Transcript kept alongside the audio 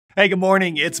Hey, good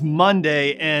morning. It's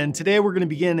Monday, and today we're going to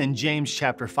begin in James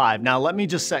chapter 5. Now, let me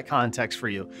just set context for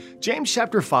you. James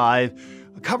chapter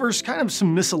 5 covers kind of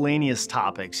some miscellaneous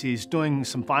topics. He's doing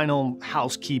some final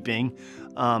housekeeping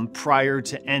prior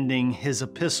to ending his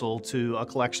epistle to a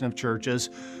collection of churches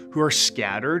who are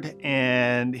scattered,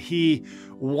 and he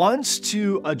wants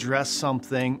to address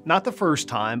something, not the first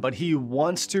time, but he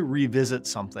wants to revisit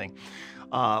something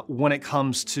when it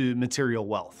comes to material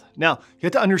wealth. Now, you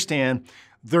have to understand,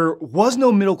 there was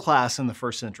no middle class in the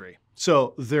first century.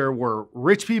 So there were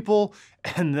rich people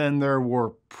and then there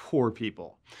were poor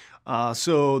people.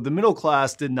 So the middle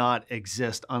class did not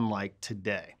exist, unlike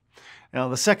today. Now,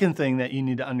 the second thing that you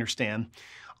need to understand,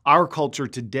 our culture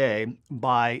today,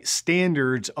 by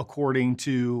standards according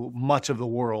to much of the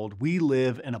world, we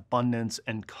live in abundance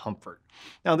and comfort.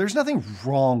 Now, there's nothing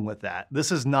wrong with that.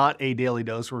 This is not a daily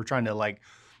dose where we're trying to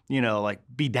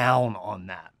be down on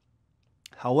that.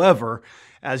 However,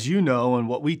 as you know, and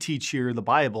what we teach here in the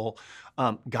Bible,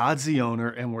 God's the owner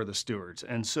and we're the stewards.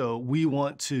 And so we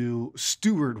want to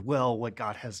steward well what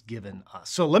God has given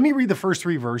us. So let me read the first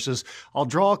 3 verses. I'll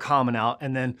draw a comment out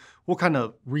and then we'll kind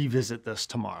of revisit this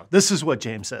tomorrow. This is what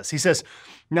James says. He says,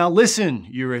 "Now listen,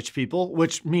 you rich people,"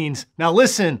 which means, now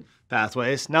listen,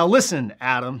 Pathways. Now listen,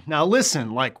 Adam. Now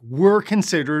listen, like we're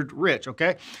considered rich,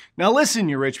 okay? Now listen,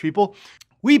 you rich people.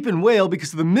 "Weep and wail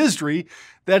because of the misery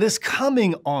that is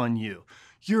coming on you.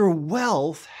 Your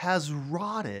wealth has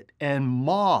rotted and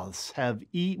moths have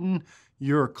eaten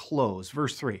your clothes."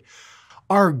 Verse 3,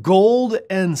 "Our gold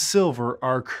and silver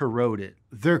are corroded.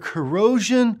 Their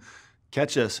corrosion,"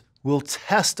 catch this, "will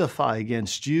testify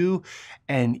against you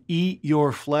and eat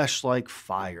your flesh like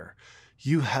fire.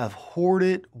 You have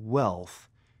hoarded wealth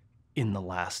in the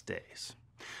last days."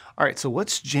 All right, so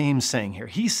what's James saying here?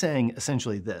 He's saying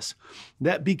essentially this,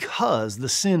 that because the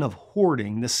sin of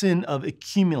hoarding, the sin of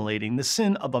accumulating, the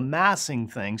sin of amassing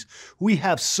things, we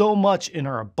have so much in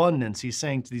our abundance, he's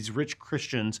saying to these rich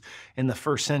Christians in the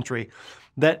first century,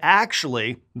 that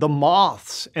actually the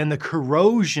moths and the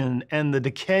corrosion and the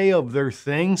decay of their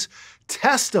things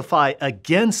testify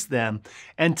against them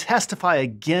and testify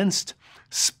against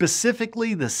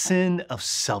specifically the sin of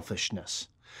selfishness.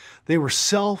 They were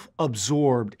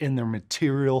self-absorbed in their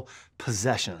material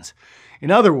possessions. In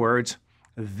other words,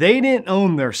 they didn't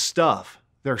own their stuff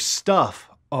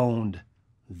owned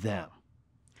them.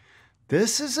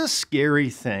 This is a scary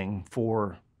thing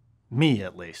for me,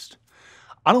 at least.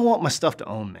 I don't want my stuff to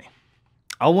own me.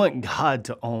 I want God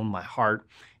to own my heart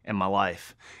and my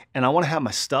life. And I want to have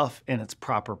my stuff in its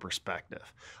proper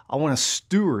perspective. I want to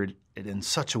steward it in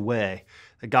such a way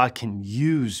that God can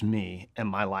use me in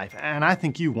my life. And I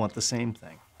think you want the same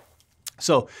thing.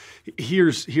 So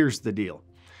here's the deal.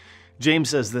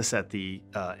 James says this at the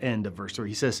end of verse 3.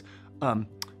 He says,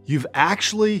 you've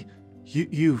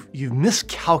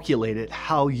miscalculated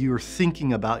how you're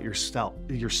thinking about your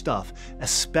stuff,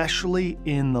 especially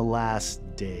in the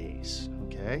last days.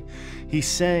 Okay? He's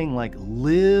saying, like,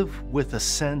 live with a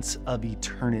sense of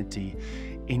eternity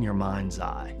in your mind's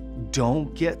eye.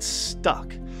 Don't get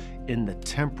stuck in the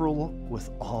temporal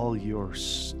with all your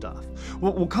stuff.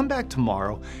 We'll come back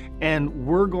tomorrow and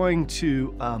we're going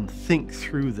to think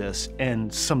through this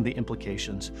and some of the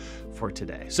implications for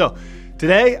today. So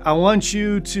today I want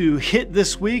you to hit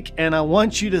this week and I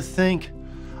want you to think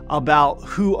about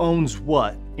who owns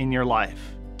what in your life.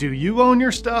 Do you own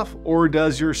your stuff or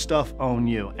does your stuff own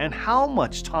you? And how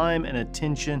much time and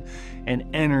attention and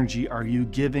energy are you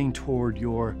giving toward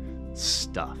your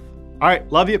stuff? All right,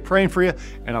 love you, praying for you,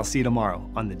 and I'll see you tomorrow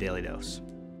on The Daily Dose.